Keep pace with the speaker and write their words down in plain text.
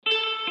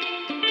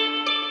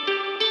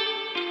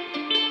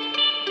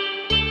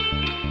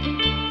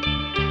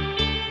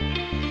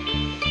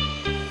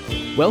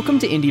Welcome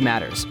to Indie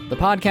Matters, the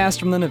podcast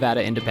from the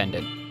Nevada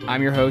Independent.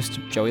 I'm your host,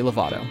 Joey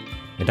Lovato.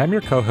 And I'm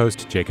your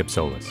co-host, Jacob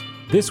Solis.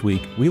 This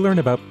week, we learn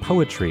about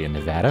poetry in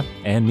Nevada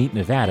and meet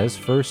Nevada's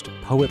first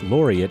poet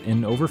laureate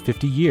in over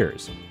 50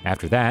 years.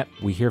 After that,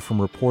 we hear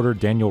from reporter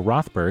Daniel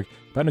Rothberg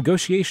about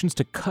negotiations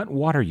to cut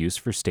water use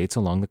for states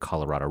along the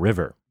Colorado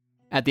River.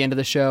 At the end of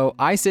the show,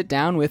 I sit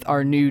down with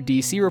our new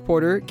D.C.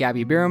 reporter,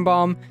 Gabby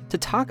Birnbaum, to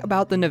talk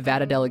about the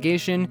Nevada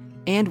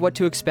delegation and what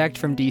to expect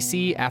from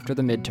D.C. after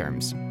the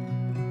midterms.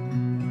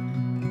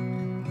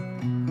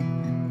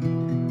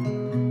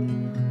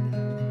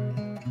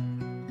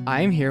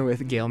 I'm here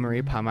with Gail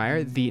Marie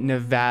Pahmeyer, the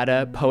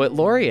Nevada Poet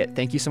Laureate.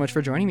 Thank you so much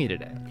for joining me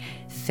today.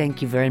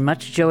 Thank you very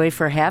much, Joey,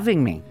 for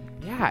having me.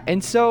 Yeah,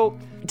 and so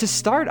to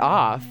start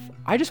off,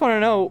 I just want to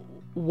know,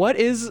 what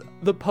is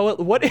the poet?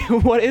 What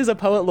is a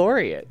poet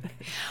laureate?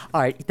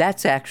 All right,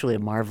 that's actually a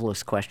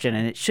marvelous question,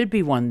 and it should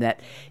be one that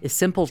is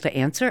simple to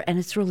answer, and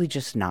it's really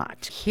just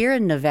not. Here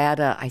in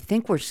Nevada, I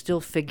think we're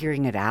still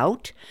figuring it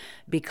out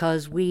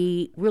because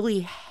we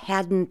really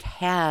hadn't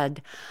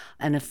had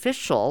an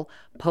official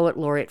poet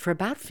laureate for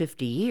about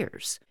 50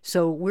 years.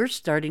 So we're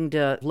starting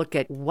to look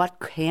at what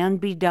can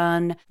be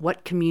done,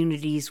 what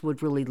communities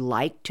would really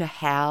like to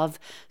have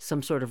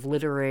some sort of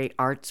literary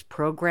arts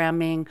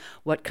programming,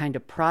 what kind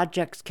of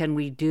projects can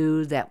we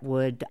do that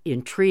would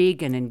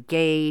intrigue and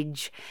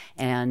engage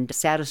and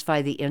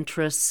satisfy the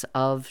interests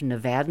of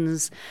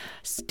Nevadans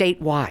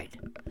statewide,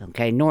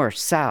 okay, north,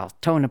 south,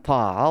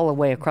 Tonopah, all the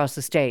way across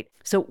the state.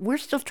 So we're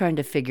still trying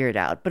to figure it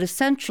out. But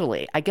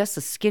essentially, I guess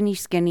a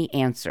skinny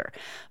answer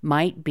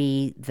might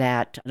be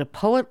that the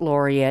poet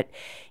laureate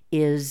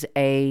is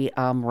a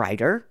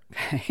writer,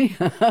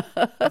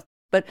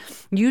 but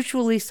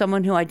usually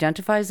someone who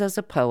identifies as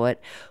a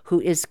poet who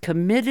is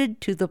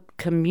committed to the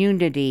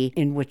community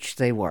in which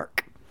they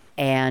work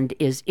and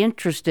is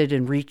interested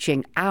in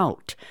reaching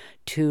out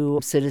to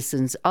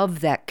citizens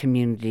of that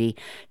community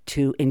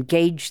to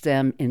engage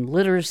them in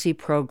literacy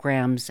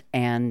programs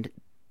and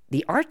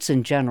the arts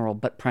in general,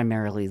 but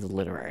primarily the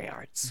literary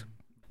arts.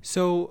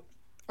 So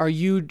are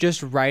you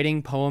just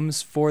writing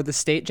poems for the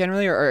state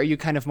generally, or are you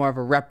kind of more of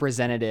a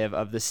representative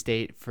of the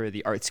state for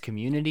the arts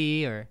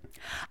community? Or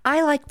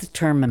I like the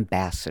term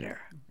ambassador.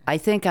 I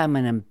think I'm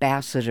an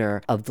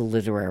ambassador of the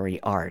literary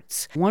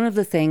arts. One of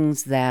the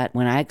things that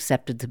when I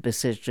accepted the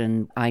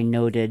position, I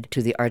noted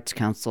to the Arts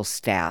Council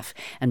staff,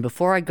 and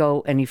before I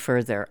go any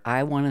further,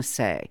 I want to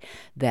say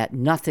that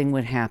nothing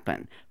would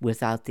happen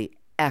without the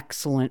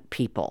excellent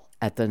people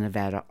at the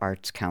Nevada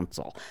Arts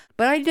Council.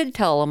 But I did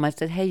tell them, I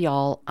said, hey,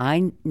 y'all,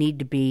 I need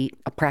to be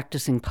a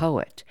practicing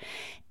poet,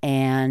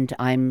 and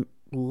I'm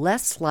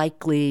less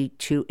likely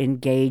to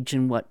engage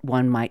in what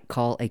one might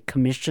call a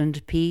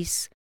commissioned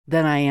piece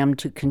than I am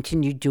to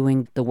continue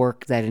doing the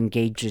work that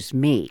engages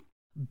me.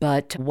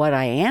 But what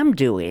I am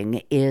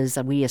doing is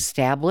we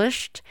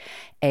established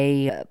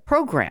a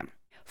program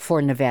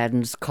for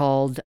Nevadans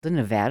called the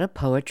Nevada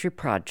Poetry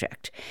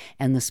Project.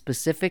 And the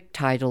specific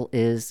title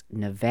is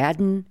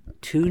Nevadan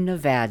to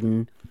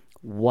Nevadan,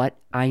 What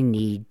I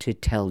Need to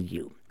Tell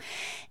You.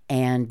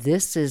 And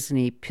this is an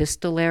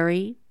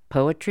epistolary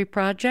poetry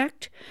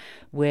project,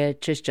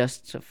 which is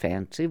just a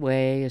fancy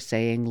way of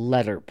saying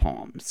letter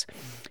poems.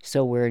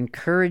 So we're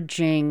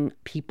encouraging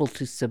people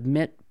to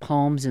submit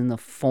poems in the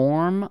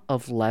form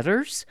of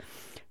letters,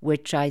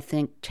 which I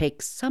think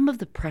takes some of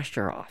the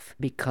pressure off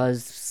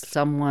because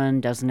someone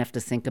doesn't have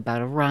to think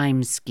about a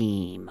rhyme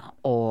scheme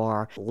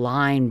or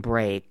line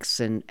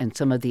breaks and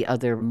some of the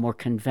other more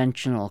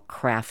conventional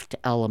craft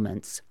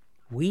elements.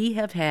 We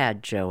have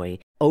had,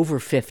 Joey, over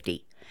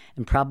 50,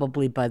 and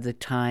probably by the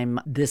time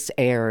this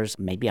airs,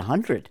 maybe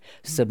 100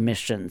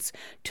 submissions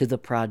to the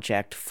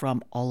project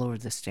from all over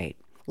the state.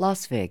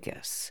 Las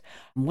Vegas,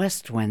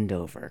 West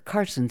Wendover,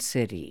 Carson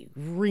City,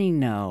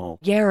 Reno,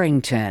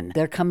 Yarrington.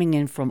 They're coming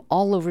in from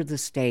all over the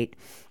state,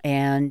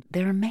 and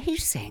they're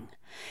amazing.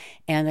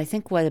 And I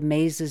think what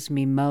amazes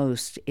me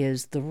most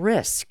is the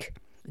risk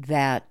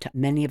that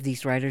many of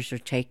these writers are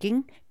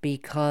taking,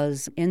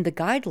 because in the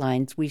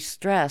guidelines we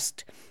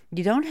stressed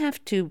you don't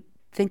have to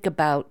think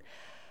about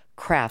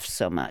craft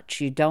so much.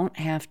 You don't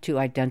have to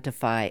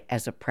identify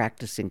as a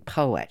practicing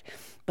poet,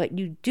 but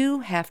you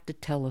do have to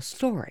tell a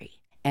story.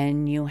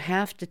 And you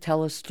have to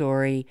tell a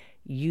story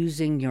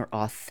using your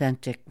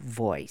authentic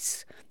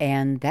voice.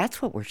 And that's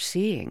what we're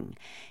seeing.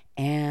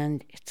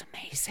 And it's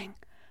amazing.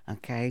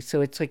 Okay,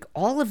 so it's like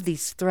all of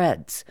these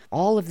threads,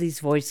 all of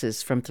these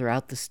voices from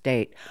throughout the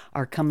state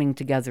are coming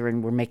together,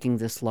 and we're making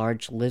this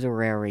large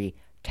literary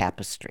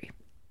tapestry.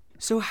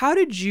 So how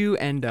did you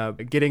end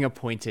up getting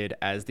appointed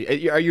as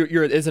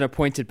is an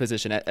appointed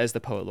position as the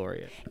poet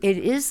laureate? It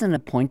is an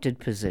appointed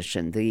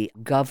position. The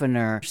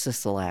governor,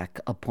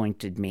 Sisolak,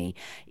 appointed me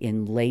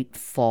in late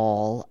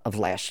fall of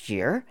last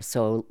year,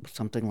 so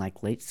something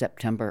like late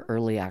September,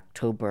 early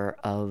October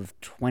of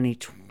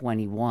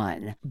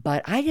 2021.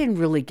 But I didn't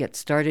really get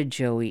started,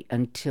 Joey,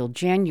 until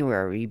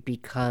January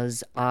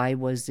because I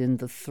was in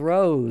the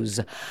throes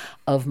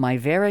of my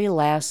very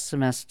last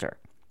semester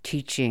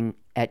teaching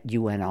at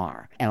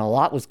UNR, and a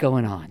lot was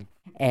going on.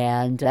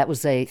 And that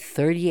was a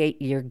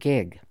 38-year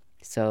gig.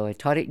 So I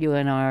taught at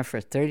UNR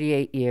for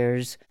 38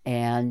 years,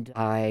 and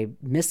I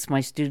miss my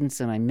students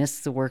and I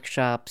miss the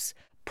workshops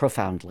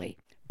profoundly.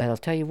 But I'll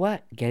tell you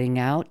what, getting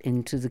out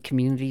into the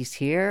communities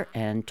here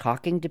and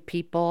talking to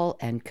people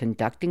and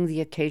conducting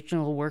the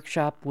occasional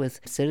workshop with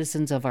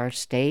citizens of our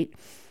state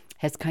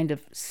has kind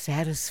of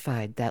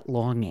satisfied that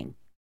longing.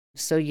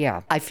 So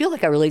yeah, I feel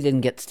like I really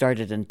didn't get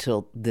started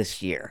until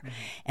this year.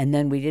 And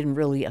then we didn't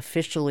really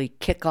officially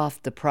kick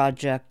off the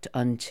project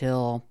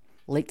until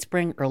late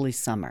spring, early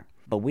summer.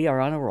 But we are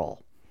on a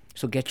roll.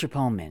 So get your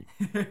poem in.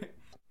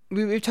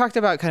 We've talked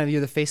about kind of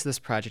you're the face of this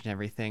project and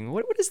everything.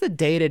 What does the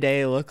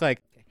day-to-day look like?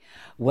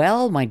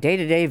 Well, my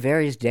day-to-day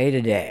varies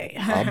day-to-day.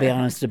 I'll be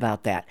honest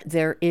about that.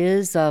 There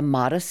is a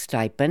modest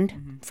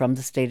stipend from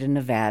the state of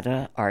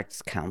Nevada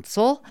Arts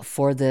Council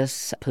for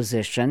this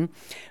position,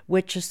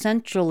 which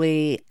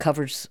essentially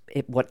covers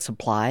what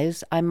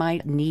supplies I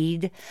might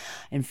need.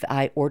 And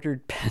I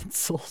ordered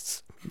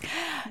pencils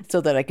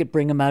so that I could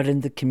bring them out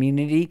in the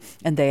community.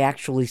 And they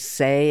actually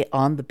say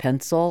on the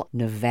pencil,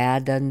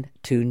 Nevadan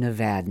to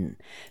Nevadan.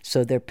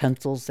 So they're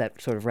pencils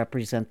that sort of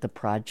represent the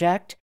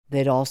project.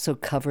 That also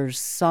covers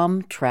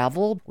some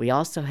travel. We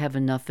also have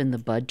enough in the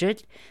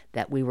budget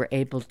that we were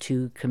able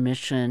to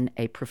commission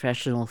a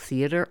professional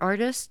theater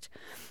artist.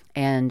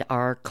 And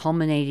our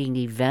culminating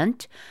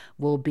event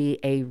will be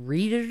a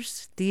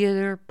Readers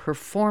Theater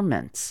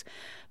performance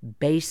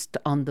based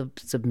on the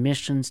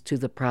submissions to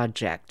the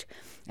project.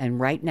 And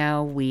right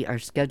now we are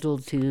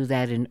scheduled to do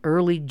that in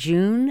early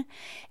June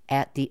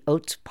at the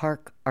Oaks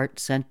Park Art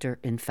Center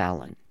in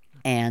Fallon.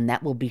 And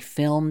that will be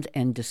filmed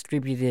and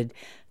distributed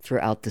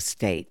throughout the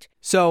state.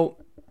 So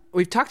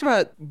we've talked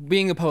about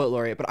being a poet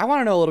laureate, but I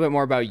want to know a little bit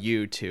more about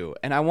you too.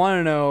 And I want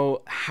to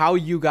know how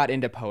you got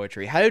into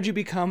poetry. How did you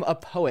become a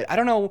poet? I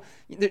don't know.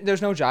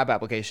 There's no job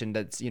application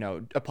that's,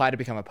 apply to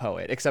become a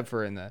poet, except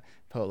for in the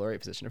poet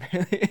laureate position,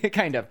 apparently,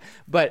 kind of.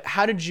 But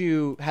how did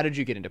you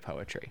get into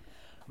poetry?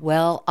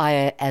 Well,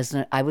 I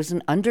was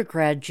an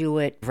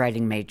undergraduate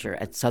writing major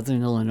at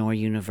Southern Illinois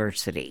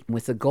University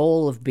with the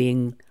goal of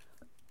being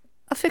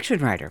a fiction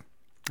writer.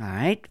 All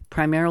right,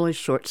 primarily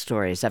short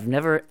stories. I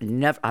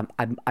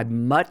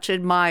much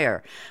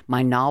admire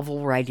my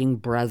novel writing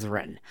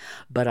brethren,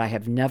 but I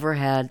have never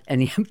had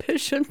any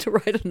ambition to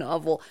write a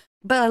novel.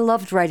 But I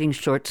loved writing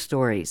short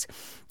stories.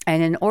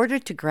 And in order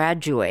to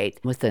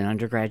graduate with an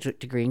undergraduate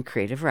degree in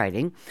creative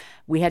writing,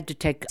 we had to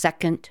take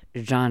second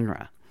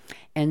genre.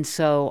 And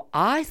so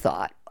I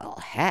thought, well,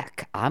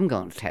 heck, I'm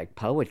going to take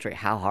poetry.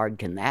 How hard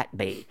can that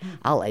be?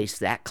 I'll ace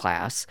that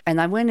class.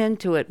 And I went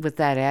into it with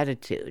that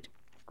attitude.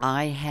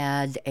 I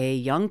had a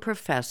young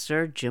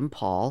professor, Jim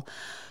Paul.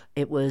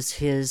 It was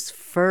his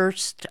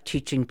first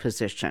teaching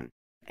position.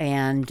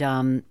 And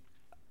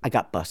I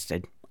got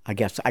busted. I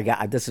guess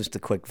this is the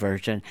quick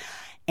version.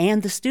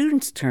 And the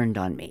students turned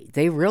on me.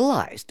 They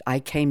realized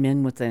I came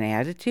in with an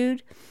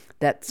attitude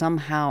that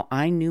somehow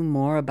I knew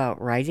more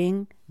about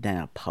writing than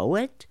a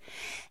poet.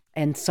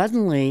 And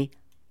suddenly,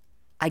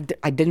 I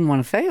didn't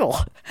want to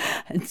fail.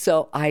 And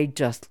so I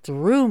just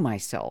threw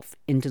myself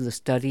into the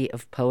study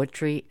of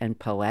poetry and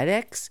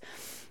poetics.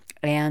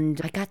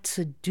 And I got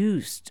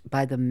seduced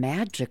by the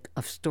magic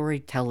of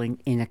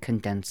storytelling in a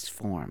condensed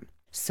form.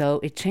 So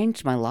it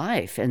changed my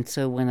life. And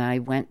so when I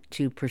went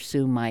to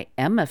pursue my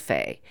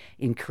MFA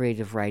in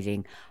creative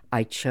writing,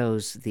 I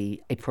chose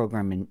a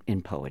program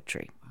in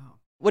poetry. Wow.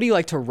 What do you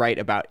like to write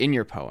about in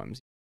your poems?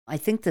 I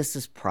think this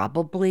is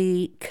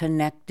probably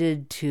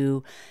connected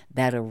to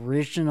that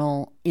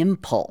original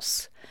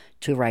impulse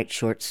to write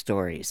short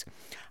stories.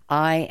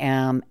 I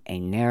am a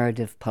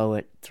narrative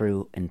poet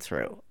through and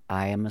through.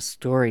 I am a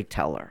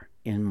storyteller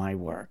in my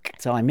work.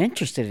 So I'm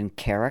interested in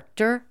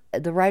character.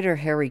 The writer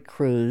Harry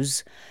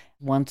Crews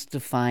once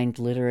defined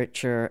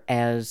literature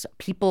as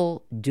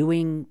people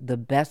doing the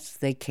best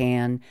they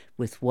can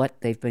with what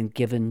they've been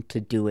given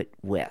to do it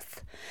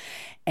with.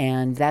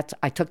 And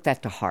I took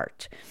that to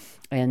heart.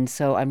 And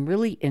so I'm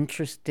really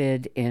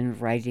interested in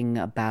writing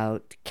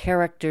about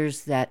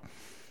characters that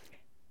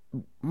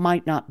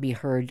might not be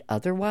heard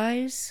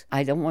otherwise.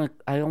 I don't want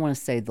to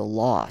say the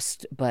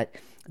lost, but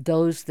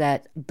those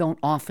that don't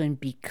often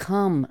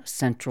become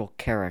central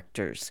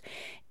characters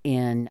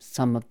in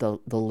some of the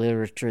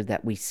literature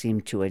that we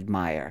seem to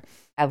admire.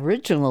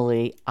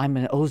 Originally, I'm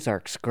an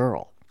Ozarks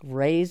girl,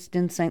 raised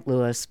in St.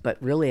 Louis, but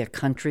really a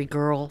country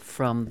girl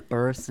from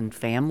birth and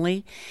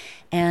family.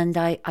 And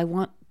I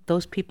want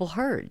those people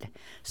heard.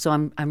 So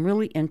I'm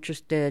really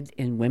interested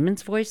in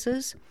women's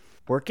voices,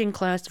 working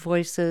class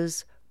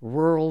voices,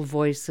 rural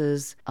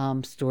voices,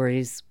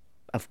 stories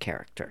of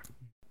character.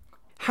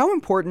 How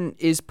important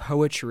is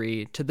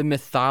poetry to the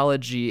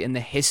mythology and the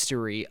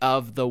history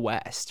of the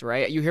West,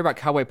 right? You hear about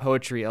cowboy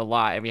poetry a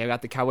lot. I mean, I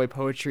got the Cowboy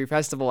Poetry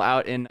Festival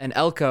out in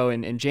Elko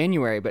in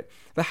January, but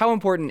how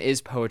important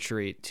is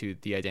poetry to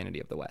the identity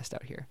of the West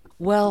out here?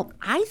 Well,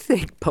 I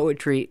think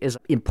poetry is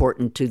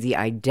important to the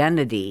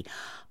identity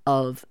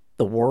of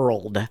the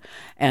world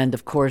and,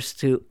 of course,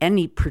 to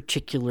any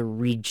particular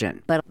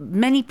region. But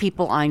many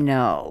people I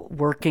know,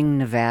 working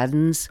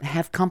Nevadans,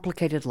 have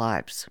complicated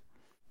lives.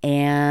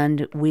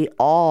 And we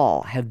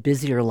all have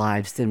busier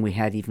lives than we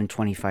had even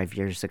 25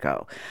 years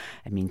ago.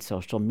 I mean,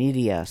 social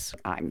media,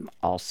 I'm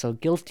also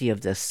guilty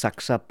of this,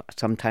 sucks up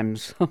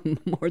sometimes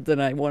more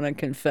than I want to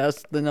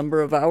confess the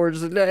number of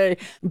hours a day,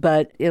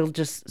 but it'll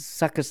just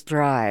suck us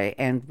dry,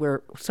 and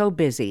we're so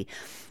busy.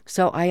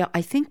 So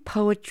I think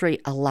poetry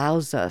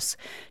allows us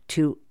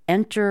to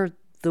enter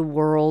the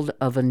world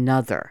of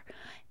another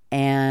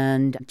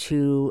and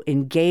to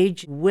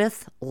engage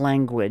with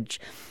language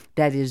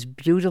that is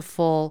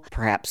beautiful,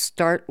 perhaps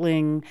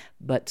startling,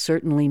 but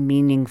certainly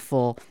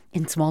meaningful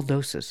in small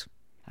doses.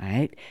 All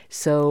right?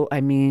 So,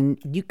 I mean,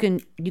 you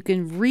can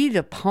read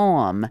a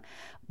poem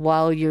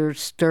while you're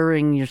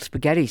stirring your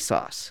spaghetti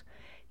sauce.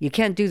 You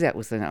can't do that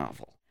with a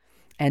novel.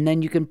 And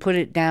then you can put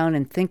it down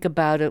and think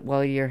about it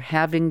while you're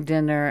having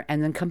dinner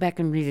and then come back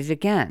and read it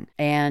again.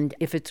 And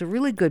if it's a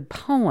really good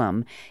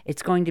poem,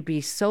 it's going to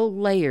be so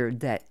layered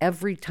that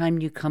every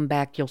time you come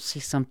back, you'll see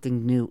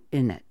something new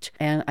in it.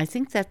 And I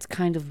think that's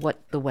kind of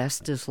what the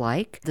West is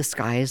like. The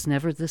sky is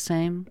never the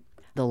same.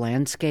 The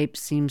landscape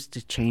seems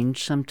to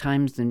change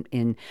sometimes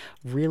in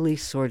really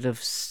sort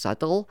of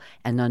subtle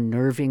and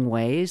unnerving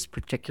ways,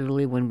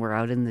 particularly when we're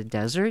out in the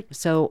desert.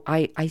 So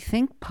I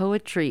think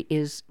poetry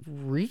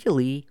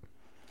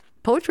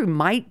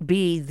might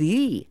be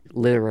the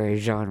literary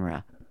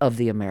genre of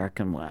the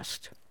American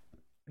West.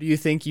 Do you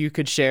think you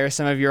could share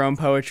some of your own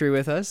poetry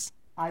with us?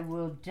 I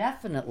will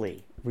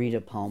definitely read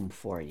a poem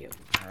for you.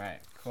 All right,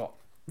 cool.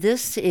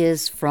 This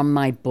is from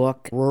my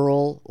book,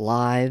 Rural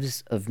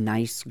Lives of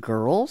Nice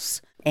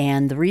Girls.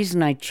 And the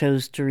reason I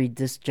chose to read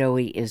this,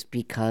 Joey, is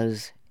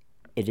because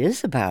it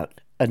is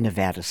about a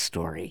Nevada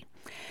story.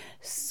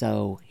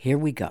 So here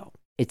we go.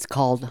 It's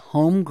called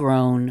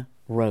Homegrown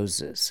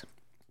Roses.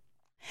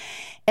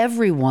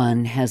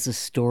 Everyone has a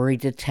story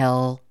to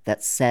tell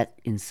that's set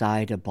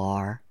inside a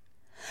bar.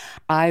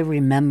 I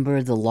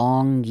remember the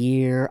long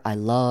year I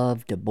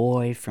loved a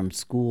boy from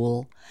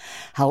school,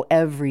 how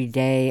every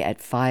day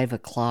at 5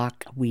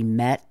 o'clock we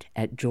met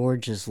at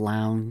George's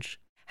Lounge,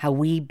 how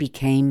we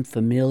became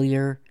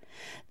familiar,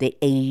 the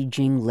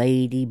aging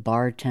lady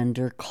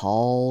bartender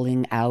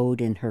calling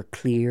out in her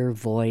clear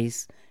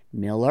voice,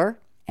 "Miller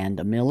and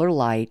a Miller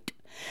Lite,"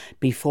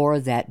 before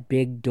that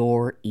big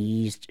door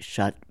eased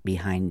shut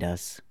behind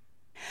us.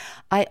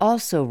 I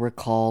also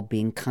recall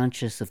being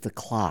conscious of the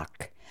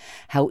clock,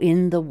 how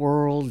in the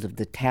world of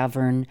the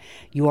tavern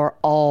you are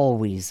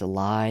always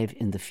alive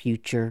in the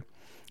future,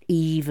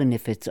 even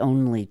if it's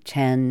only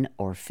 10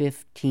 or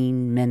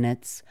 15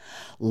 minutes,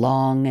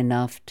 long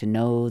enough to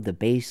know the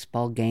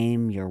baseball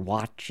game you're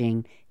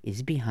watching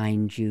is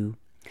behind you,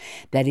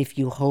 that if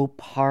you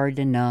hope hard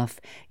enough,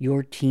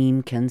 your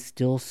team can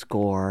still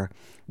score.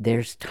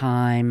 There's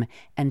time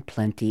and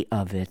plenty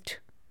of it.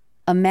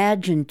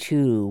 Imagine,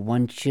 too,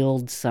 one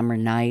chilled summer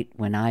night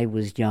when I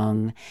was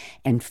young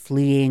and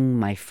fleeing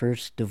my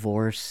first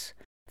divorce,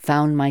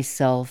 found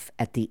myself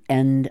at the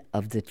end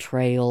of the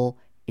trail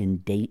in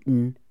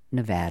Dayton,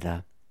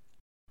 Nevada.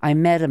 I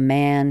met a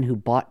man who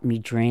bought me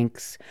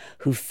drinks,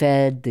 who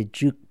fed the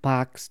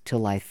jukebox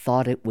till I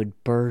thought it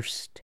would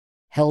burst,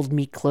 held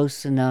me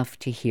close enough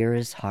to hear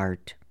his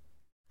heart.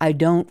 I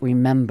don't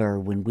remember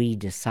when we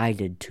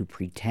decided to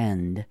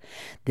pretend.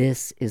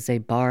 This is a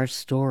bar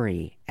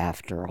story,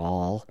 after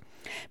all.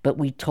 But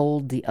we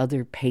told the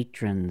other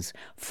patrons,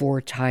 4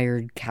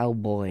 tired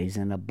cowboys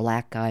and a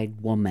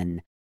black-eyed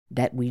woman,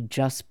 that we'd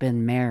just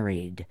been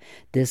married.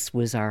 This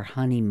was our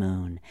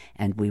honeymoon,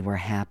 and we were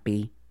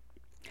happy.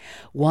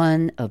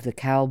 One of the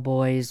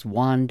cowboys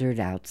wandered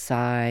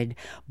outside,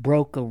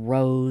 broke a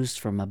rose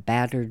from a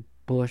battered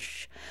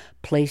bush,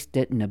 placed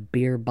it in a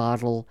beer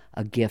bottle,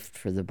 a gift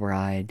for the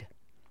bride.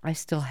 I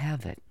still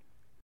have it.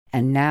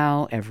 And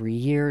now, every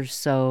year or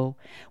so,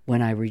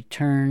 when I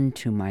return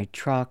to my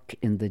truck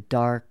in the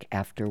dark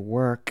after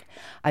work,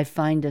 I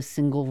find a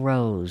single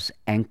rose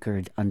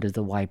anchored under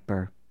the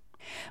wiper.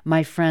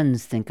 My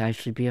friends think I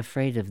should be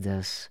afraid of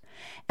this,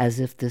 as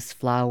if this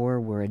flower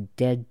were a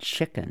dead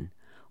chicken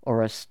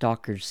or a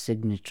stalker's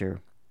signature.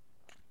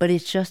 But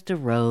it's just a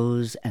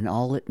rose, and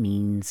all it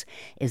means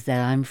is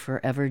that I'm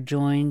forever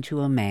joined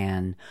to a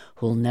man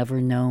who'll never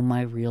know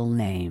my real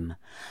name,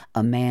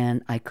 a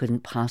man I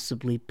couldn't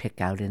possibly pick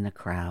out in a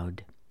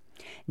crowd.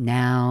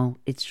 Now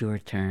it's your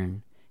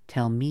turn.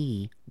 Tell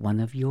me one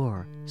of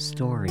your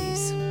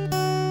stories.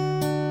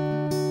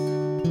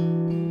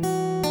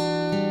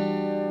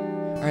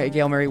 All right,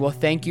 Gail Murray. Well,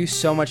 thank you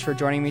so much for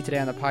joining me today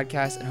on the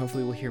podcast, and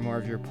hopefully we'll hear more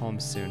of your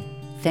poems soon.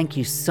 Thank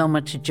you so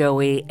much,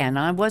 Joey. And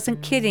I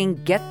wasn't kidding.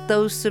 Get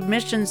those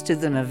submissions to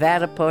the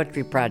Nevada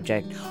Poetry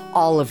Project,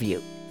 all of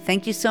you.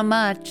 Thank you so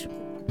much.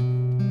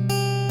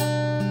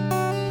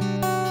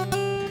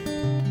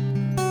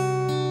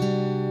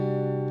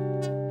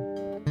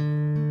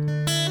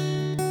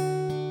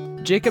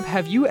 Jacob,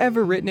 have you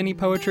ever written any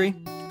poetry?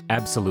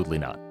 Absolutely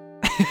not.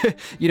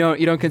 You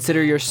don't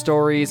consider your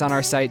stories on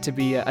our site to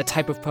be a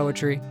type of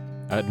poetry?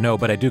 No,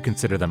 but I do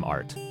consider them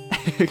art.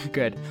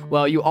 Good.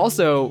 Well, you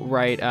also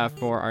write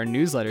for our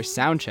newsletter,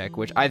 Soundcheck,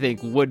 which I think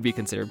would be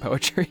considered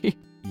poetry.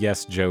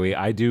 Yes, Joey,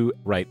 I do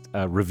write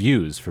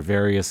reviews for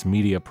various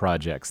media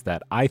projects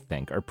that I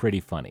think are pretty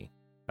funny,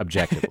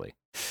 objectively.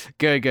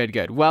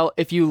 Good. Well,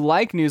 if you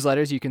like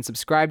newsletters, you can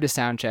subscribe to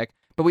Soundcheck.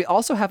 But we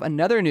also have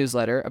another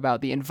newsletter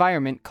about the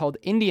environment called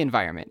Indie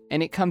Environment,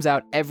 and it comes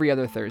out every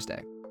other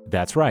Thursday.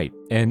 That's right.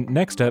 And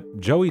next up,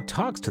 Joey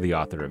talks to the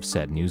author of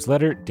said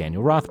newsletter,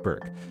 Daniel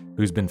Rothberg,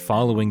 who's been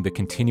following the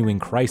continuing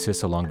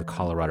crisis along the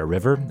Colorado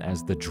River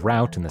as the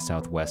drought in the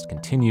Southwest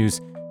continues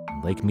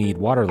and Lake Mead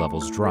water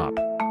levels drop.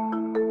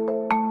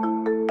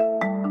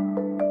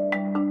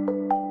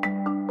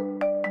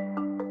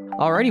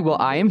 Alrighty, well,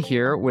 I am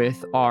here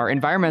with our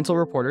environmental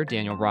reporter,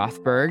 Daniel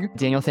Rothberg.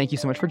 Daniel, thank you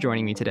so much for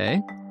joining me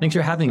today. Thanks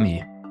for having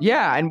me.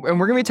 Yeah, and we're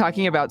going to be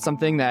talking about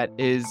something that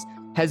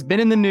has been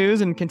in the news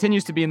and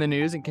continues to be in the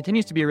news and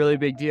continues to be a really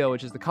big deal,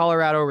 which is the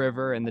Colorado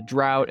River and the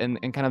drought and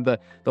kind of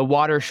the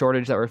water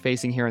shortage that we're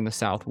facing here in the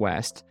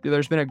Southwest.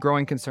 There's been a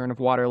growing concern of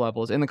water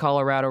levels in the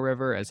Colorado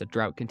River as the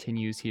drought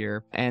continues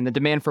here. And the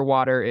demand for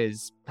water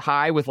is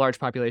high with large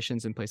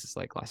populations in places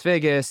like Las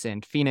Vegas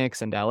and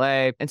Phoenix and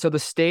LA. And so the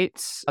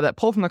states that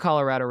pull from the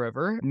Colorado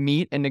River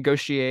meet and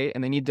negotiate,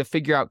 and they need to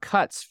figure out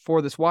cuts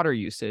for this water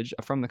usage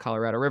from the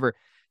Colorado River.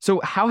 So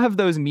how have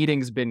those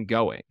meetings been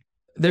going?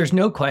 There's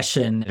no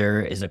question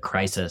there is a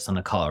crisis on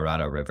the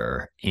Colorado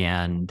River,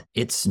 and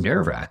it's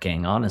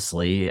nerve-wracking,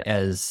 honestly,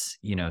 as,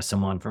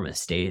 someone from a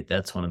state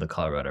that's one of the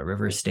Colorado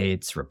River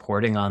states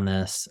reporting on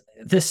this.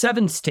 The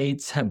 7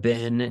 states have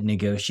been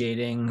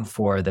negotiating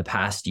for the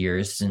past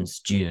years since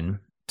June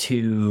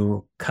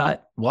to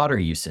cut water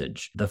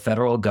usage. The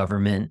federal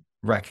government,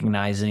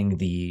 recognizing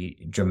the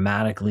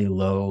dramatically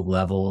low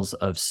levels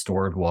of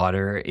stored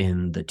water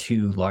in the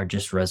 2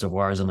 largest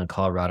reservoirs in the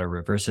Colorado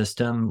River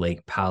system,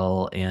 Lake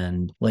Powell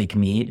and Lake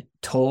Mead,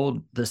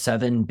 told the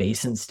 7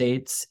 basin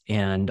states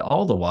and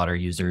all the water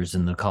users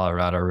in the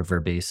Colorado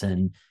River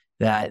Basin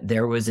that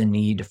there was a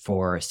need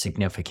for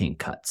significant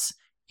cuts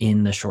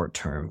in the short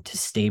term to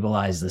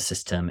stabilize the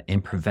system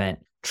and prevent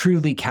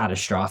truly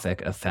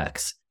catastrophic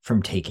effects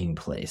from taking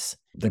place.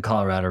 The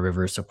Colorado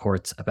River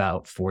supports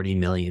about 40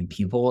 million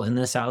people in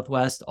the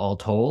Southwest, all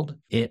told.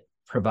 It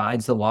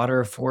provides the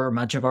water for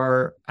much of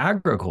our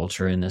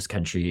agriculture in this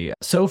country.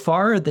 So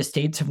far, the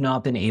states have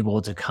not been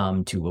able to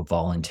come to a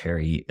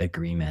voluntary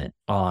agreement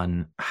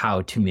on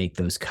how to make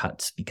those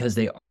cuts because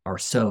they are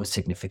so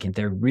significant.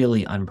 They're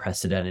really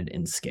unprecedented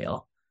in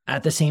scale.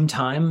 At the same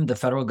time, the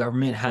federal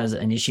government has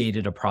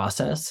initiated a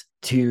process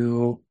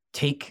to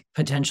take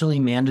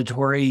potentially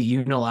mandatory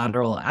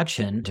unilateral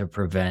action to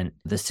prevent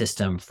the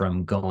system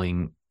from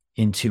going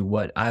into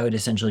what I would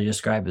essentially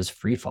describe as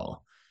free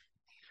fall.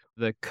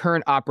 The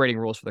current operating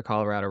rules for the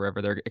Colorado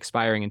River, they're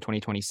expiring in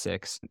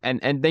 2026,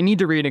 and they need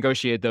to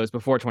renegotiate those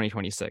before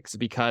 2026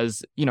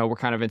 because, we're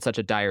kind of in such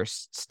a dire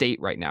state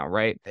right now,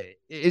 right?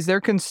 Is there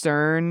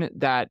concern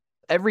that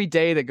every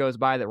day that goes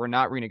by that we're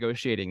not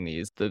renegotiating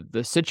these,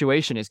 the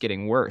situation is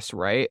getting worse,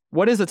 right?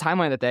 What is the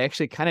timeline that they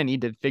actually kind of need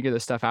to figure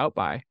this stuff out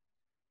by?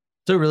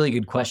 It's a really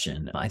good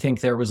question. I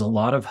think there was a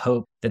lot of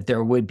hope that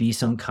there would be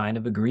some kind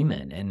of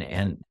agreement and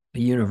a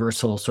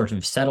universal sort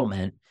of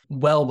settlement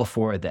well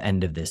before the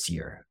end of this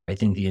year. I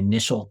think the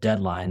initial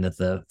deadline that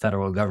the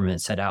federal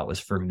government set out was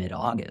for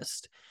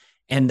mid-August.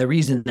 And the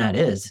reason that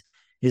is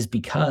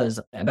because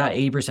about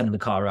 80% of the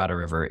Colorado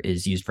River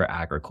is used for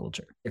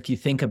agriculture. If you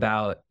think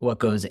about what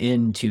goes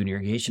into an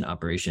irrigation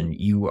operation,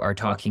 you are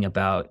talking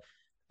about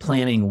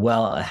planning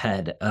well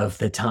ahead of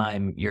the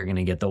time you're going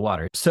to get the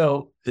water.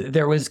 So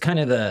there was kind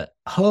of the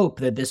hope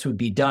that this would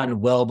be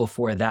done well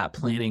before that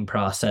planning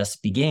process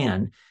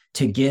began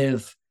to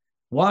give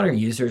water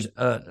users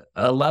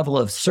a level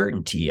of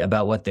certainty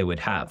about what they would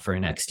have for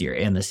next year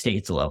and the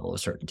state's level of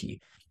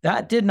certainty.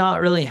 That did not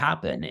really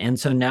happen. And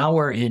so now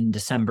we're in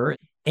December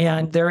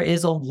and there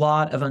is a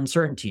lot of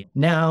uncertainty.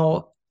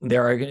 Now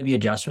there are going to be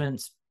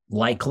adjustments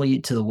likely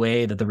to the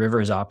way that the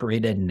river is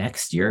operated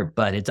next year,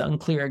 but it's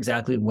unclear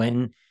exactly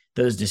when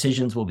those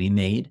decisions will be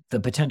made. The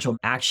potential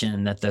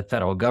action that the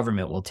federal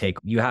government will take,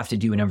 you have to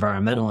do an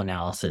environmental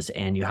analysis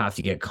and you have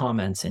to get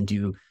comments and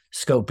do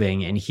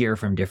scoping and hear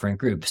from different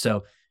groups.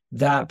 So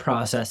that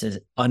process is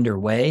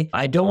underway.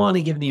 I don't want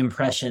to give the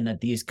impression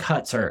that these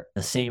cuts are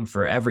the same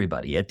for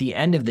everybody. At the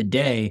end of the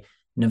day,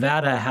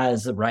 Nevada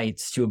has the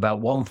rights to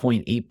about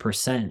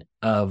 1.8%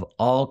 of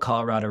all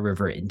Colorado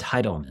River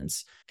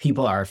entitlements.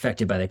 People are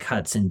affected by the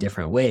cuts in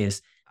different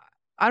ways.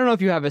 I don't know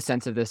if you have a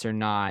sense of this or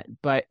not,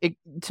 but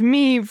to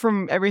me,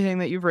 from everything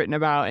that you've written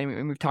about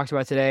and we've talked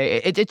about today,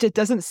 it just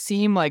doesn't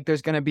seem like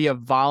there's going to be a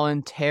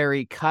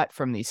voluntary cut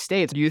from these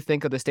states. Do you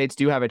think the states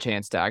do have a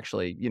chance to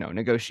actually,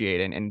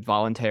 negotiate and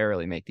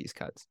voluntarily make these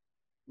cuts?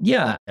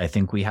 Yeah, I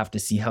think we have to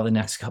see how the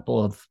next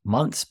couple of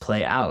months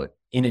play out.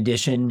 In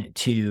addition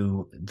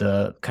to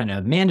the kind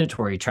of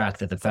mandatory track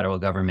that the federal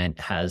government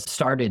has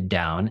started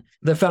down,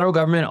 the federal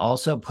government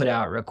also put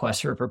out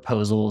requests for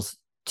proposals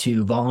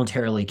to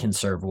voluntarily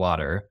conserve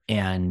water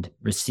and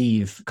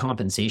receive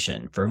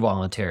compensation for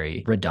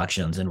voluntary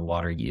reductions in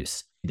water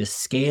use. The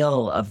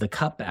scale of the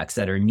cutbacks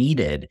that are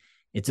needed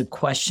It's a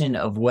question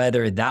of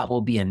whether that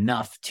will be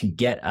enough to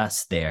get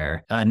us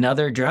there.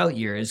 Another drought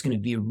year is going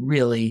to be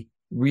really,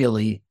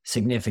 really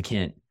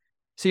significant.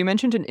 So you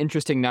mentioned an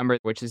interesting number,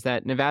 which is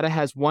that Nevada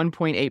has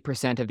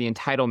 1.8% of the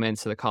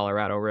entitlements to the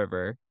Colorado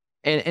River.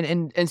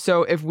 And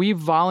so if we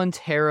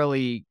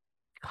voluntarily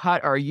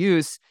cut our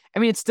use, I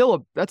mean,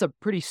 that's a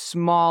pretty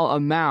small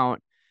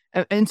amount.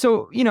 And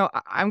so,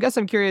 I guess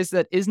I'm curious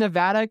that is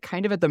Nevada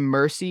kind of at the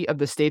mercy of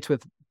the states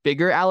with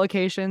bigger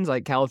allocations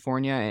like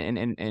California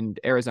and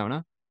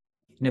Arizona?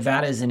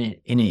 Nevada is in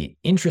an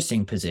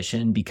interesting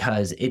position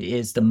because it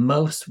is the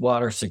most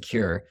water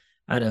secure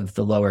out of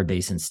the lower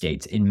basin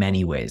states in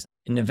many ways.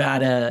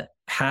 Nevada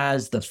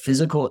has the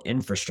physical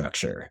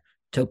infrastructure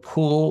to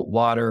pull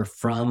water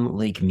from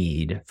Lake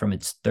Mead, from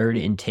its third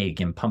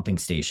intake and pumping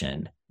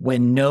station,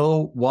 when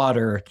no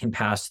water can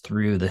pass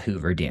through the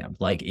Hoover Dam.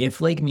 Like if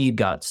Lake Mead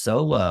got so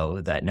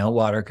low that no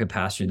water could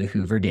pass through the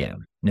Hoover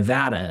Dam,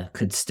 Nevada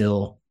could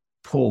still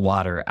pull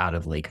water out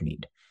of Lake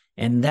Mead.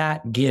 And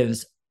that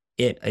gives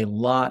it a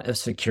lot of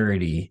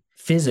security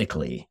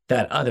physically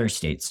that other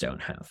states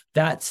don't have.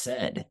 That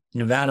said,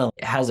 Nevada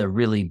has a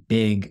really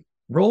big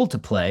role to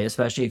play,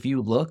 especially if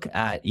you look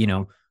at,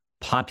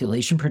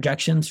 population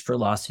projections for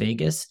Las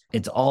Vegas.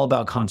 It's all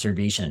about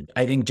conservation.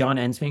 I think John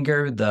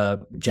Ensminger,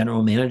 the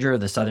general manager of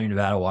the Southern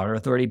Nevada Water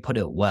Authority, put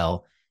it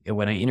well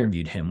when I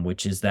interviewed him,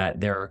 which is that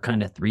there are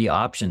kind of three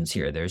options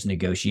here. There's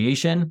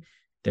negotiation,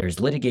 there's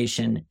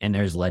litigation, and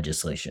there's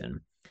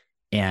legislation.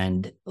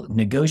 And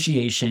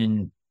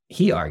negotiation,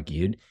 he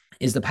argued,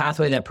 is the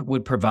pathway that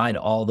would provide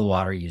all the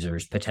water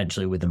users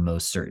potentially with the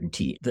most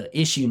certainty. The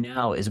issue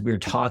now is we're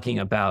talking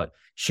about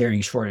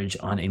sharing shortage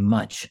on a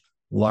much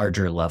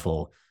larger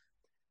level.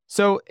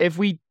 So if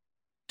we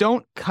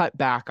don't cut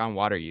back on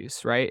water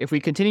use, right? If we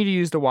continue to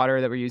use the water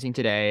that we're using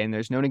today and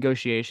there's no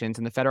negotiations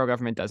and the federal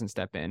government doesn't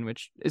step in,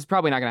 which is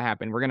probably not going to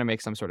happen, we're going to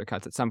make some sort of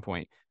cuts at some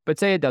point. But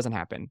say it doesn't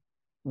happen.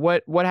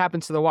 What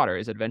happens to the water?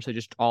 Is it eventually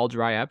just all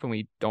dry up and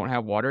we don't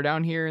have water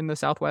down here in the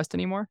Southwest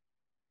anymore?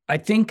 I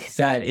think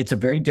that it's a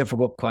very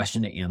difficult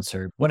question to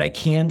answer. What I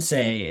can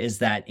say is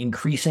that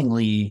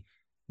increasingly,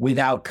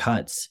 without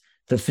cuts,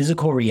 the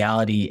physical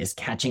reality is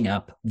catching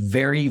up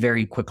very,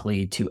 very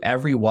quickly to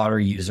every water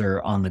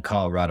user on the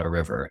Colorado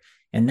River.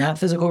 And that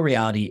physical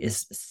reality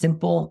is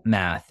simple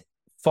math.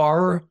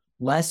 Far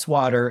less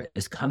water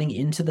is coming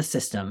into the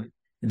system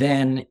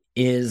than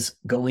is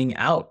going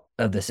out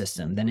of the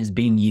system, than is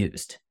being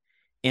used.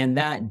 And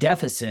that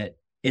deficit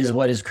is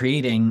what is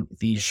creating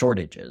these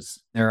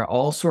shortages. There are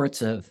all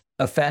sorts of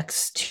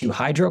effects to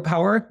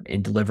hydropower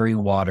in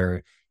delivering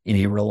water in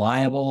a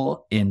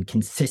reliable and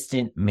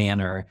consistent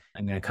manner.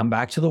 I'm going to come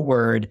back to the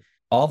word.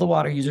 All the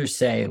water users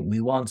say, we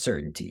want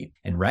certainty.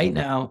 And right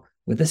now,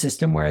 with the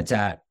system where it's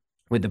at,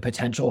 with the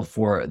potential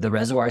for the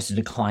reservoirs to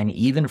decline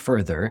even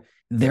further,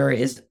 there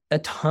is a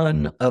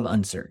ton of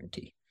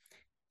uncertainty.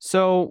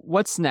 So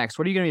what's next?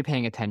 What are you going to be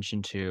paying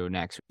attention to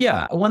next?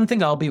 Yeah, one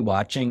thing I'll be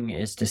watching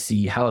is to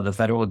see how the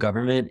federal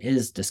government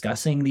is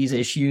discussing these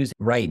issues.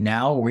 Right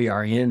now, we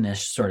are in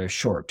this sort of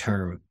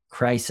short-term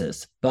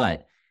crisis,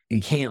 but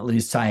you can't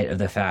lose sight of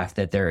the fact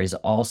that there is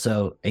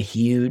also a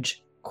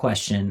huge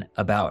question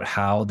about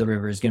how the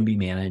river is going to be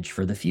managed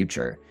for the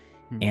future.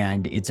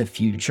 And it's a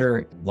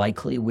future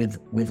likely with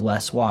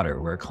less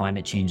water, where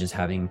climate change is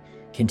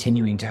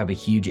continuing to have a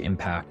huge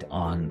impact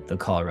on the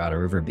Colorado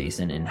River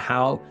Basin. And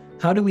how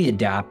do we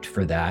adapt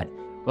for that?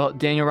 Well,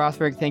 Daniel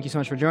Rothberg, thank you so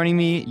much for joining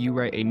me. You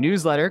write a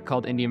newsletter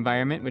called In the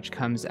Environment, which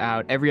comes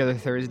out every other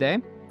Thursday.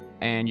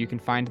 And you can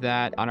find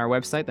that on our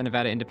website,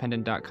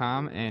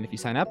 thenevadaindependent.com. And if you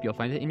sign up, you'll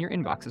find it in your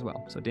inbox as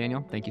well. So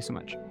Daniel, thank you so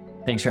much.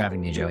 Thanks for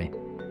having me, Joey.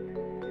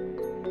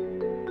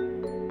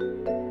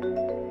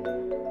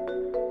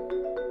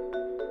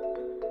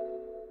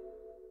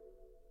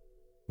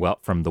 Well,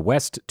 from the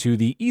West to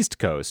the East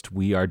Coast,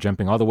 we are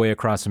jumping all the way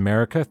across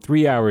America,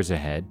 3 hours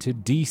ahead to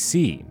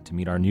D.C. to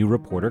meet our new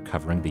reporter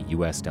covering the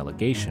U.S.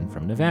 delegation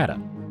from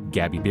Nevada.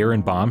 Gabby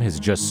Birnbaum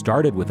has just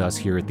started with us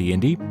here at the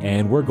Indy,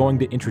 and we're going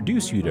to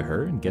introduce you to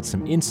her and get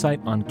some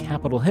insight on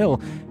Capitol Hill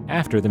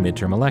after the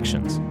midterm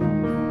elections.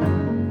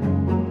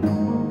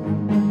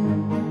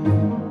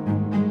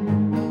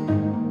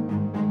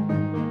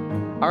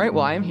 All right,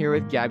 well, I am here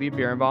with Gabby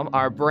Birnbaum,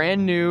 our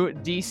brand new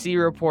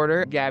DC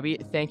reporter. Gabby,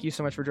 thank you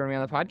so much for joining me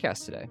on the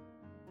podcast today.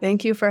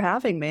 Thank you for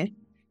having me.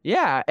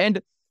 Yeah,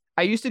 and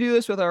I used to do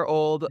this with our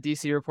old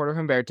DC reporter,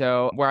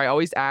 Humberto, where I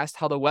always asked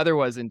how the weather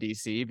was in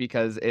DC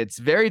because it's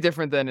very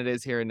different than it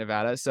is here in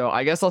Nevada. So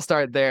I guess I'll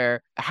start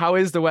there. How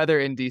is the weather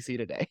in DC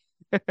today?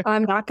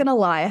 I'm not going to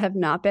lie. I have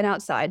not been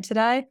outside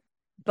today,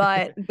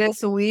 but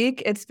this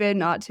week it's been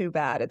not too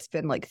bad. It's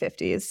been like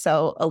 50s,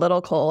 so a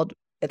little cold.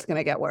 It's going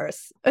to get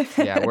worse.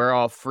 Yeah, we're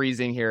all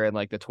freezing here in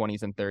like the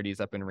 20s and 30s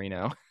up in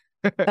Reno.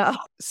 Oh.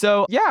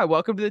 So yeah,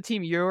 welcome to the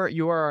team. You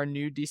are our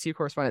new DC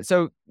correspondent.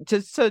 So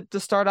to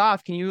start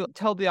off, can you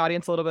tell the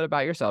audience a little bit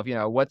about yourself? You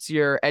know, what's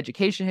your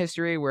education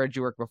history? Where did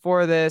you work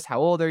before this? How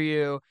old are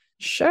you?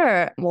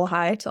 Sure. Well,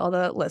 hi to all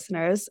the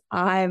listeners.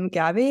 I'm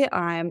Gabby.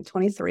 I'm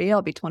 23.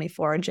 I'll be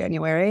 24 in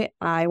January.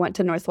 I went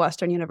to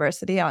Northwestern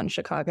University out in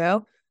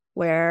Chicago.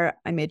 where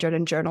I majored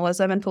in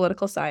journalism and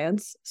political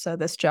science. So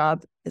this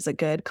job is a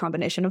good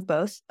combination of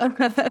both.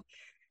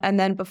 And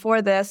then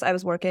before this, I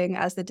was working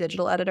as the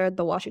digital editor at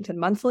the Washington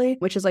Monthly,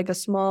 which is like a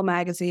small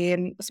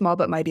magazine, small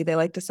but mighty, they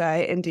like to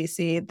say, in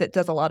DC that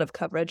does a lot of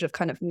coverage of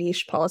kind of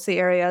niche policy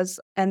areas.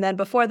 And then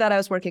before that, I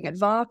was working at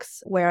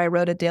Vox, where I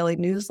wrote a daily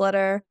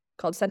newsletter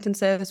called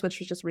Sentences, which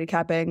was just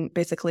recapping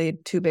basically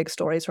 2 big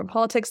stories from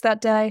politics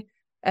that day.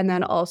 And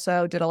then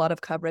also did a lot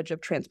of coverage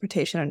of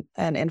transportation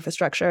and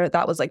infrastructure.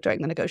 That was like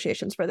during the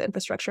negotiations for the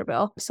infrastructure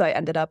bill. So I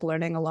ended up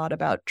learning a lot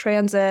about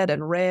transit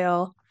and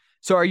rail.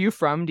 So are you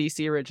from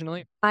DC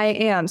originally? I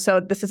am. So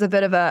this is a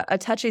bit of a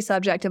touchy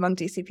subject among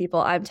DC people.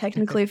 I'm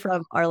technically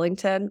from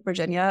Arlington,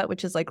 Virginia,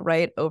 which is like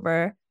right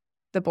over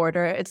the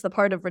border. It's the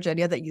part of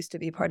Virginia that used to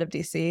be part of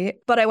DC.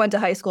 But I went to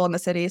high school in the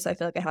city, so I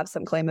feel like I have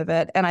some claim of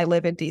it. And I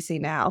live in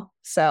DC now.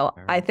 So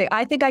right.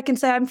 I think I can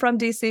say I'm from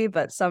DC,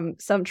 but some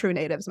true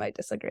natives might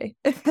disagree.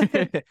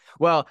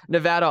 Well,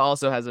 Nevada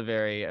also has a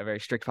very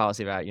strict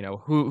policy about,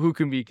 who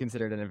can be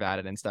considered a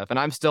Nevadan and stuff. And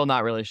I'm still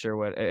not really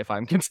sure if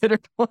I'm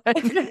considered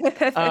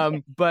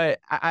one.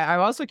 But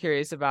I'm also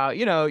curious about,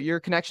 your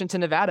connection to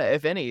Nevada,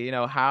 if any.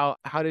 How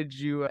did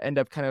you end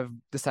up kind of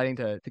deciding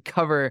to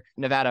cover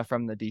Nevada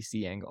from the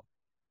DC angle?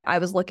 I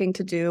was looking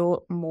to do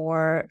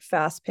more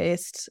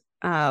fast-paced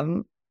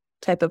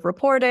type of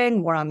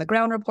reporting, more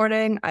on-the-ground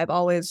reporting. I've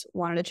always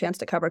wanted a chance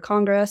to cover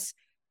Congress.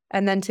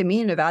 And then to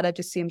me, Nevada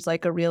just seems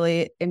like a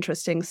really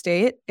interesting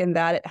state in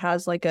that it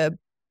has like a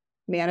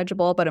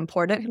manageable but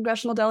important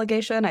congressional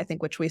delegation, I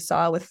think, which we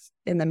saw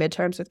in the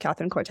midterms with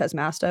Catherine Cortez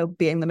Masto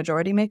being the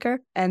majority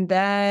maker. And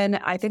then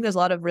I think there's a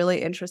lot of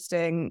really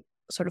interesting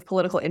sort of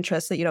political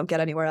interests that you don't get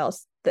anywhere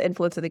else. The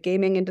influence of the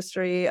gaming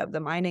industry, of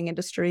the mining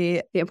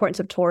industry, the importance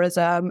of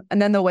tourism,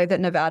 and then the way that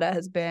Nevada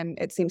has been,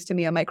 it seems to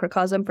me, a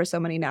microcosm for so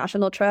many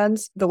national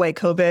trends. The way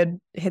COVID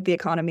hit the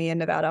economy in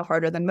Nevada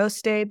harder than most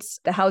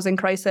states, the housing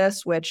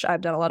crisis, which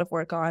I've done a lot of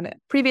work on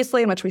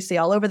previously and which we see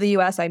all over the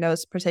US, I know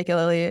is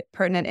particularly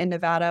pertinent in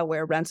Nevada,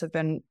 where rents have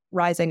been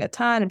rising a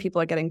ton and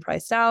people are getting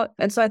priced out.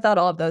 And so I thought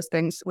all of those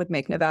things would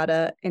make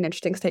Nevada an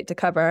interesting state to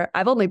cover.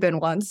 I've only been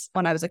once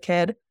when I was a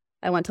kid.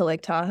 I went to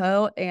Lake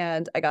Tahoe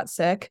and I got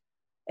sick,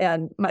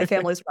 and my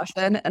family's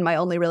Russian. And my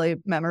only really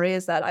memory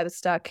is that I was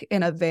stuck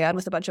in a van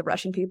with a bunch of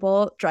Russian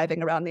people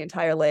driving around the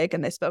entire lake,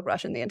 and they spoke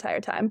Russian the entire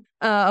time,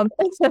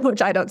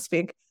 which I don't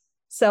speak.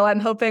 So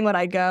I'm hoping when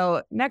I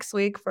go next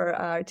week for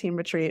our team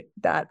retreat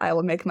that I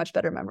will make much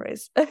better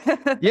memories.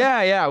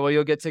 Yeah. Well,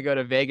 you'll get to go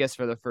to Vegas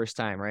for the first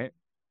time, right?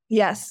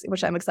 Yes,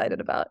 which I'm excited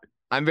about.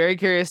 I'm very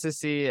curious to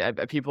see.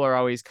 People are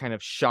always kind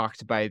of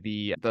shocked by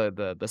the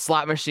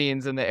slot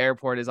machines in the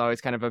airport is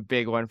always kind of a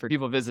big one for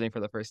people visiting for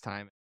the first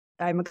time.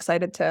 I'm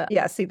excited to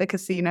see the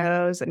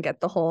casinos and get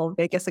the whole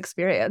Vegas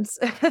experience.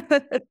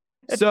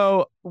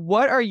 So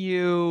what are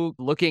you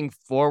looking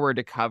forward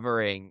to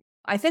covering?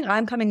 I think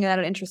I'm coming in at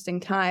an interesting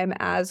time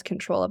as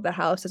control of the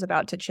House is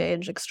about to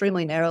change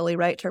extremely narrowly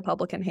right to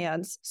Republican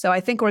hands. So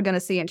I think we're going to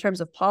see, in terms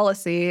of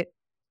policy,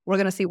 we're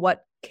going to see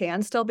what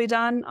can still be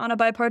done on a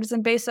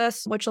bipartisan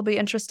basis, which will be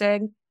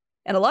interesting.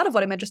 And a lot of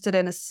what I'm interested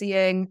in is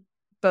seeing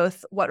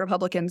both what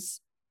Republicans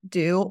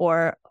do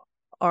or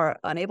are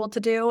unable to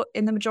do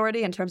in the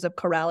majority in terms of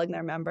corralling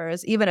their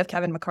members, even if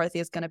Kevin McCarthy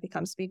is going to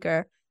become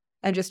speaker,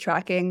 and just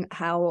tracking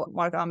how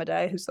Mark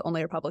Amodei, who's the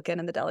only Republican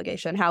in the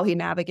delegation, how he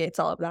navigates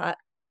all of that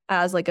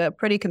as like a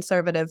pretty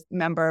conservative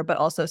member, but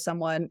also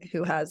someone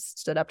who has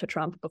stood up to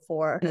Trump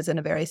before and is in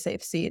a very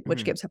safe seat,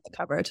 which gives him the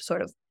cover to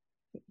sort of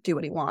do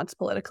what he wants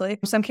politically.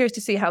 So I'm curious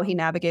to see how he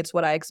navigates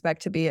what I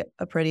expect to be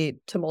a pretty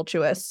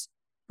tumultuous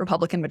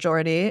Republican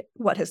majority,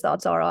 what his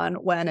thoughts are on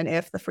when and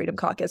if the Freedom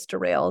Caucus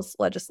derails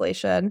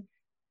legislation,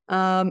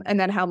 and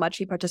then how much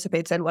he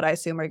participates in what I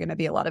assume are going to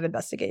be a lot of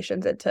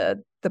investigations into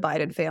the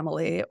Biden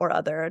family or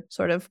other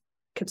sort of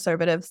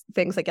conservative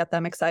things that get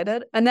them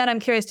excited. And then I'm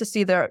curious to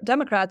see the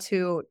Democrats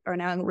who are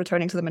now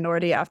returning to the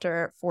minority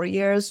after 4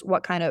 years,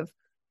 what kind of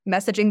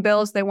messaging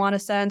bills they want to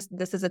send.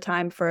 This is a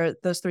time for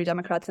those 3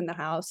 Democrats in the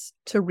House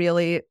to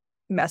really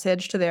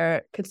message to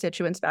their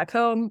constituents back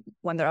home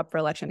when they're up for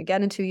election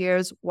again in 2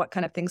 years, what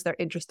kind of things they're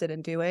interested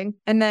in doing.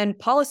 And then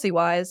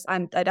policy-wise, I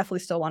definitely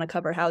still want to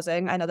cover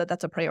housing. I know that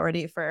that's a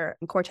priority for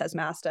Cortez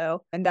Masto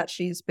and that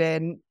she's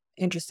been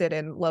interested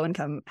in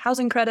low-income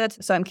housing credits.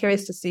 So I'm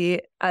curious to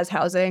see, as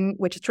housing,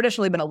 which has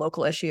traditionally been a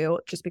local issue,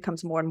 just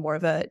becomes more and more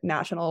of a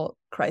national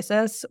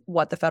crisis,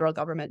 what the federal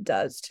government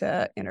does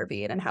to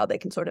intervene and how they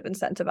can sort of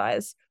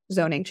incentivize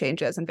zoning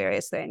changes and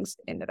various things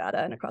in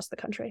Nevada and across the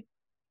country.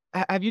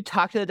 Have you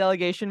talked to the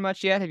delegation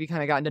much yet? Have you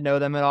kind of gotten to know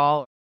them at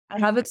all? I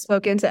haven't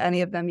spoken to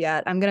any of them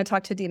yet. I'm going to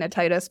talk to Dina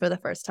Titus for the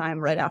first time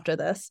right after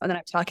this. And then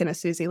I'm talking to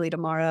Susie Lee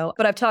tomorrow.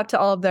 But I've talked to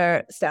all of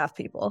their staff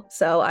people.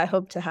 So I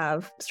hope to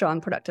have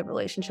strong, productive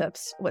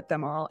relationships with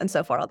them all. And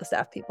so far, all the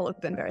staff people have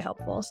been very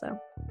helpful. So,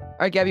 all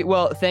right, Gabby.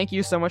 Well, thank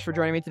you so much for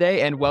joining me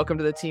today. And welcome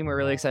to the team. We're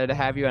really excited to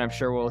have you. And I'm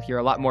sure we'll hear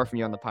a lot more from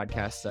you on the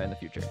podcast in the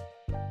future.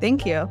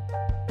 Thank you.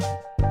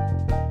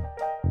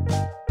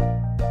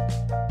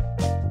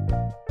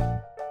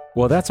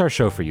 Well, that's our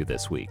show for you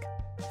this week.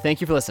 Thank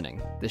you for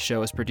listening. This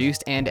show is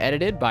produced and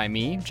edited by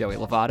me, Joey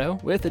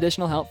Lovato, with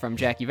additional help from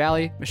Jackie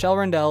Valley, Michelle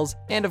Rendells,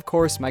 and of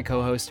course, my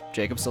co-host,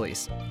 Jacob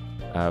Solis.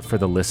 For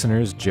the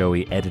listeners,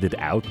 Joey edited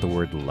out the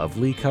word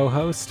lovely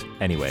co-host.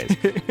 Anyways,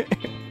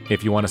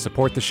 if you want to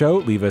support the show,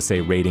 leave us a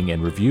rating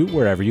and review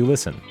wherever you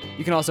listen.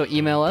 You can also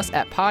email us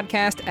at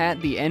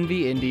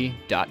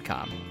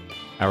podcast@theenvyindie.com.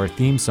 Our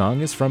theme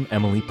song is from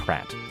Emily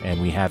Pratt, and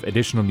we have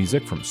additional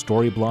music from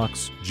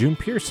Storyblocks, June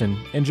Pearson,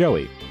 and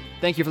Joey.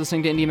 Thank you for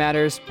listening to Indie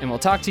Matters, and we'll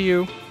talk to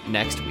you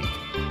next week.